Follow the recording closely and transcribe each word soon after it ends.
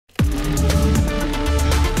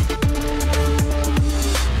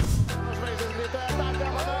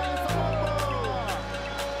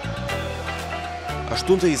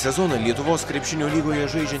Aštuntąjį sezoną Lietuvos krepšinio lygoje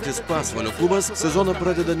žaidžiantis Pasvalio klubas sezoną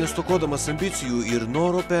pradeda nestokodamas ambicijų ir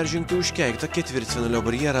noro peržengti užkeiktą ketvirtfinalio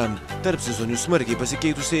barjerą. Tarp sezonių smarkiai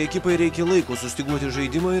pasikeitusiai ekipai reikia laiko sustyguoti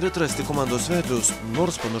žaidimą ir atrasti komandos svečius,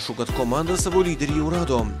 nors panašu, kad komanda savo lyderį jau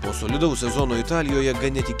rado. Po solidaus sezono Italijoje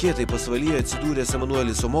gan netikėtai Pasvalyje atsidūręs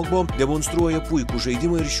Omogbo demonstruoja puikų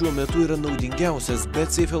žaidimą ir šiuo metu yra naudingiausias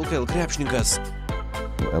Betsafe-LKL krepšininkas.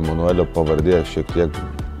 Emanuelio pavardė šiek tiek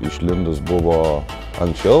išlindus buvo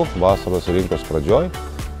anksčiau, vasaros rinkos pradžioj,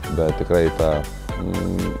 bet tikrai ta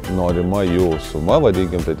norima jų suma,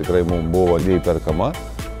 vadinkim, tai tikrai mums buvo neįperkama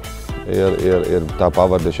ir tą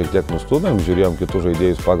pavardę šiek tiek nustūmėm, žiūrėjom kitus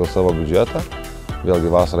žaidėjus pagal savo biudžetą. Vėlgi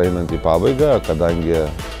vasarą einant į pabaigą, kadangi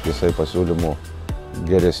jisai pasiūlymų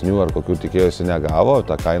geresnių ar kokių tikėjosi negavo,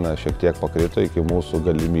 ta kaina šiek tiek pakrito iki mūsų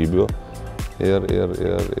galimybių ir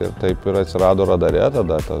taip ir atsirado radare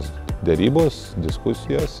tada tas dėrybos,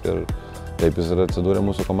 diskusijos ir taip jis ir atsidūrė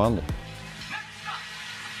mūsų komandoje.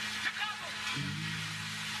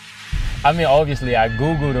 I mean, obviously I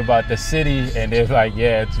Googled about the city and it's like,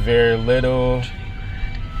 yeah, it's very little.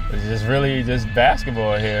 It's just really just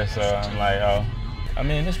basketball here, so I'm like, oh. I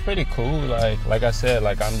mean, it's pretty cool. Like I said,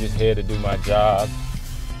 like I'm just here to do my job.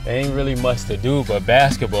 There ain't really much to do but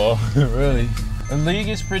basketball, really. The league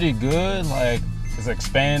is pretty good, like it's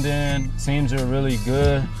expanding, teams are really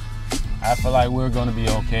good. I feel like we're going to be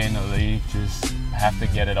okay in the league, just have to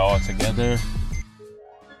get it all together.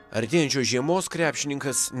 Artėjančios žiemos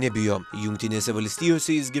krepšininkas nebijo. Jungtinėse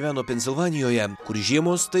valstijose jis gyveno Pensilvanijoje, kur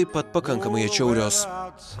žiemos taip pat pakankamai atšiaurios.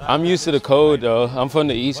 I'm used to the cold though. I'm from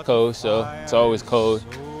the East Coast, so it's always cold.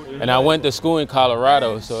 And I went to school in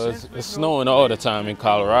Colorado, so it's snowing all the time in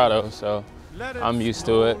Colorado, so I'm used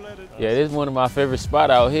to it. Yeah, this is one of my favorite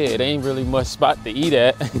spots out here. It ain't really much spot to eat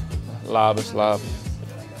at. Lobby.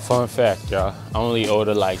 Fun fact, y'all. I only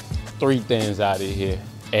order like 3 things out of here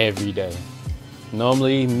every day.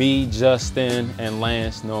 Normally, me, Justin, and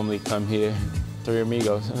Lance normally come here. 3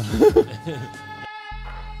 amigos.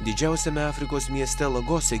 Didžiausiame Afrikos mieste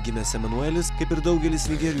Lagose gimęs Emanuelis, kaip ir daugelis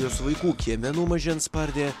Nigerijos vaikų, kieme nuo mažens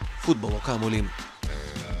spardė futbolo kamuolį.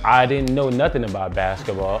 I didn't know nothing about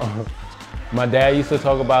basketball. My dad used to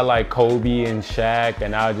talk about like Kobe and Shaq,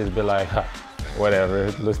 and I would just be like,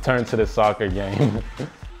 whatever, let's turn to the soccer game.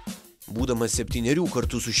 Būdamas 7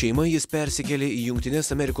 kartu su šeima, jis persikėlė į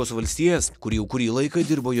Jungtines Amerikos valstijas, kur jau kurį laiką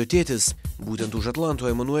dirbo jo tėtis. Būtent už Atlanto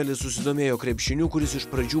Emanuelis susidomėjo krepšiniu, kuris iš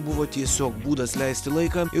pradžių buvo tiesiog būdas leisti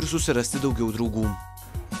laiką ir susirasti daugiau draugų.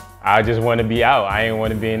 I just want to be out. I didn't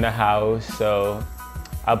want to be in the house, so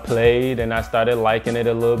I played and I started liking it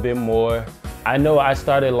a little bit more. I know I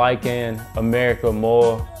started liking America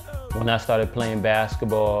more when I started playing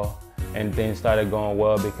basketball. And things started going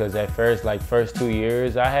well because at first, like first 2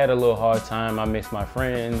 years, I had a little hard time. I missed my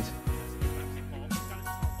friends.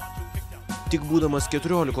 Tik būdamas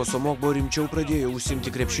 14, Omogbo rimčiau pradėjo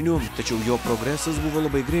užsiimti krepšiniu, tačiau jo progresas buvo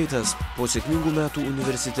labai greitas. Po sėkmingų metų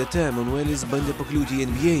universitete Emanuelis bandė pakliūti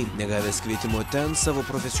į NBA. Negavęs kvietimo ten savo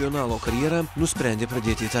profesionalo karjerą, nusprendė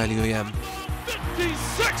pradėti Italijoje.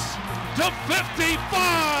 56-55,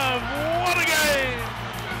 what a game!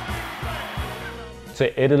 To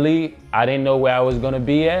Italy, I didn't know where I was going to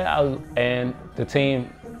be at, and the team,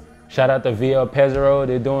 shout out to Via Pesaro,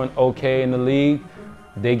 they're doing okay in the league.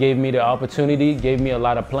 They gave me the opportunity, gave me a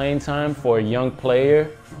lot of playing time for a young player,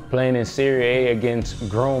 playing in Serie A against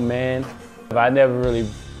grown men. I'd never really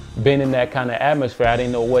been in that kind of atmosphere. I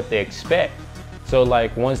didn't know what to expect. So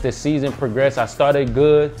like once the season progressed, I started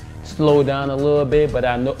good, slowed down a little bit, but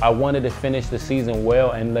I wanted to finish the season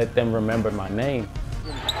well and let them remember my name.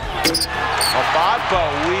 Omogbo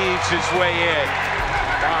weaves his way in.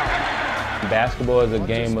 Wow. Basketball is a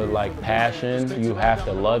game of like passion. You have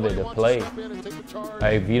to love it to play.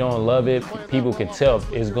 Like, if you don't love it, people can tell.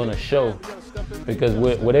 It's gonna show. Because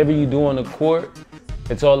whatever you do on the court,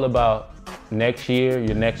 it's all about next year,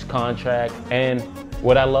 your next contract. And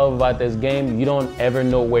what I love about this game, you don't ever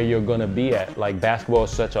know where you're gonna be at. Like, basketball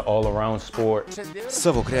is such an all-around sport.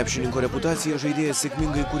 Savo krepšininko reputaciją žaidėjas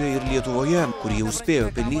sėkmingai kuria ir Lietuvoje, kur jau spėjo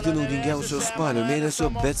pelnyti naudingiausio spalio mėnesio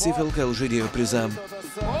Betsafe-LKL žaidėjo prizą.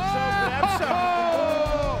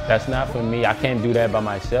 That's not for me. I can't do that by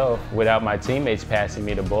myself without my teammates passing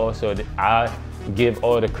me the ball. So I give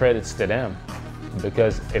all the credits to them.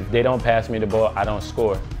 Because if they don't pass me the ball, I don't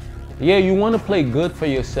score. Yeah, you want to play good for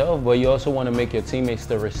yourself, but you also want to make your teammates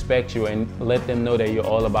to respect you and let them know that you're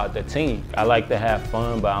all about the team. I like to have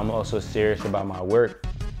fun, but I'm also serious about my work.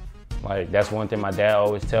 Like, that's one thing my dad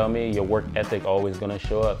always tell me, your work ethic always gonna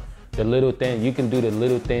show up. The little things, you can do the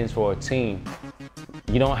little things for a team.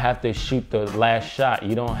 You don't have to shoot the last shot.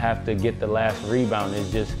 You don't have to get the last rebound.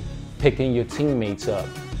 It's just picking your teammates up,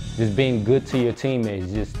 just being good to your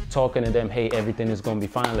teammates, just talking to them, hey, everything is going to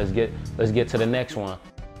be fine, let's get to the next one.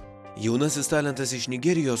 Jaunasis talentas iš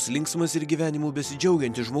Nigerijos, linksmas ir gyvenimu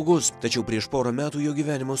besidžiaugiantis žmogus, tačiau prieš porą metų jo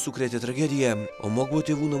gyvenimą sukrėtė tragedija. Omogbo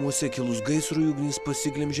tėvų namuose kilus gaisrui ugnis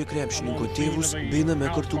pasiglemžė krepšininko tėvus bei name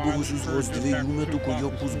kartu buvusius vos 2 metukų jo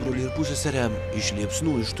pusbrolį ir pusseserę. Iš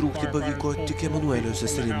liepsnų ištrūkti pavyko tik Emanuelio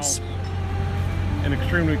seserims. In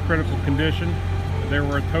extremely critical condition. There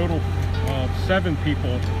were a total of 7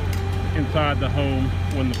 people inside the home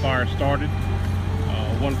when the fire started.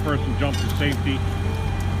 One person jumped to safety.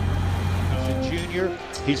 Junior.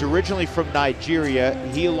 He's originally from Nigeria.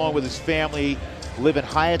 He, along with his family, live in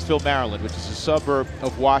Hyattsville, Maryland, which is a suburb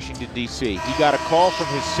of Washington, D.C. He got a call from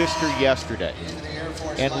his sister yesterday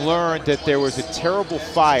and learned that there was a terrible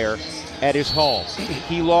fire at his home.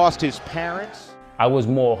 He lost his parents. I was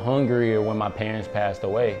more hungrier when my parents passed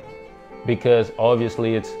away because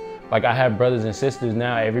obviously it's like I have brothers and sisters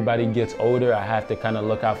now. Everybody gets older. I have to kind of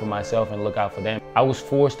look out for myself and look out for them. I was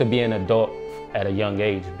forced to be an adult at a young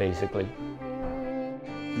age, basically.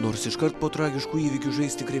 Nors iškart po tragiškų įvykių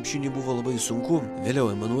žaisti krepšinį buvo labai sunku,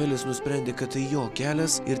 vėliau Emanuelis nusprendė, kad tai jo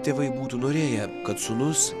kelias ir tėvai būtų norėję, kad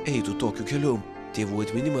sūnus eitų tokiu keliu. Tėvų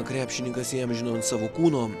atminimą krepšininkas įamžino ant savo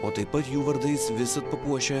kūno, o taip pat jų vardais visad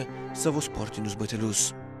papuošė savo sportinius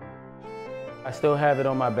batelius. I still have it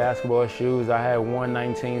on my basketball shoes. I had one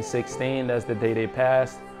 1916, that's the day they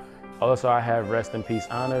passed. Also, I have rest in peace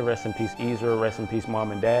Anna, rest in peace Israel, rest in peace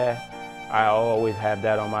mom and dad. I always have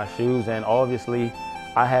that on my shoes, and obviously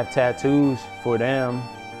I have tattoos for them.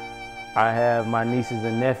 I have my nieces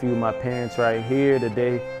and nephew, my parents right here, the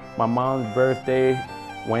day my mom's birthday,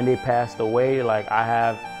 when they passed away, like I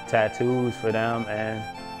have tattoos for them, and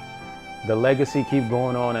the legacy keep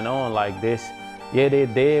going on and on like this. Yeah, they're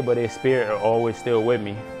dead, but their spirit are always still with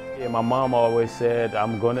me. Yeah, my mom always said,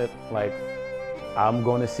 I'm gonna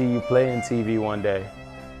see you play in TV one day.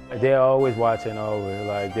 They're always watching over,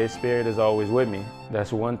 like their spirit is always with me.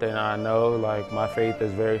 That's one thing I know, like my faith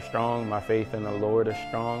is very strong, my faith in the Lord is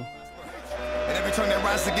strong. And every tongue that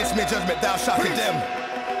rises against me in judgment, thou shalt condemn.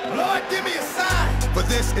 Lord, give me a sign. For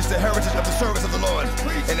this is the heritage of the service of the Lord,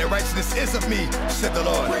 and the righteousness is of me, said the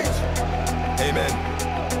Lord. Amen.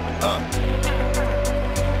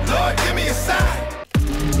 Lord, give me a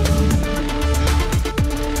sign.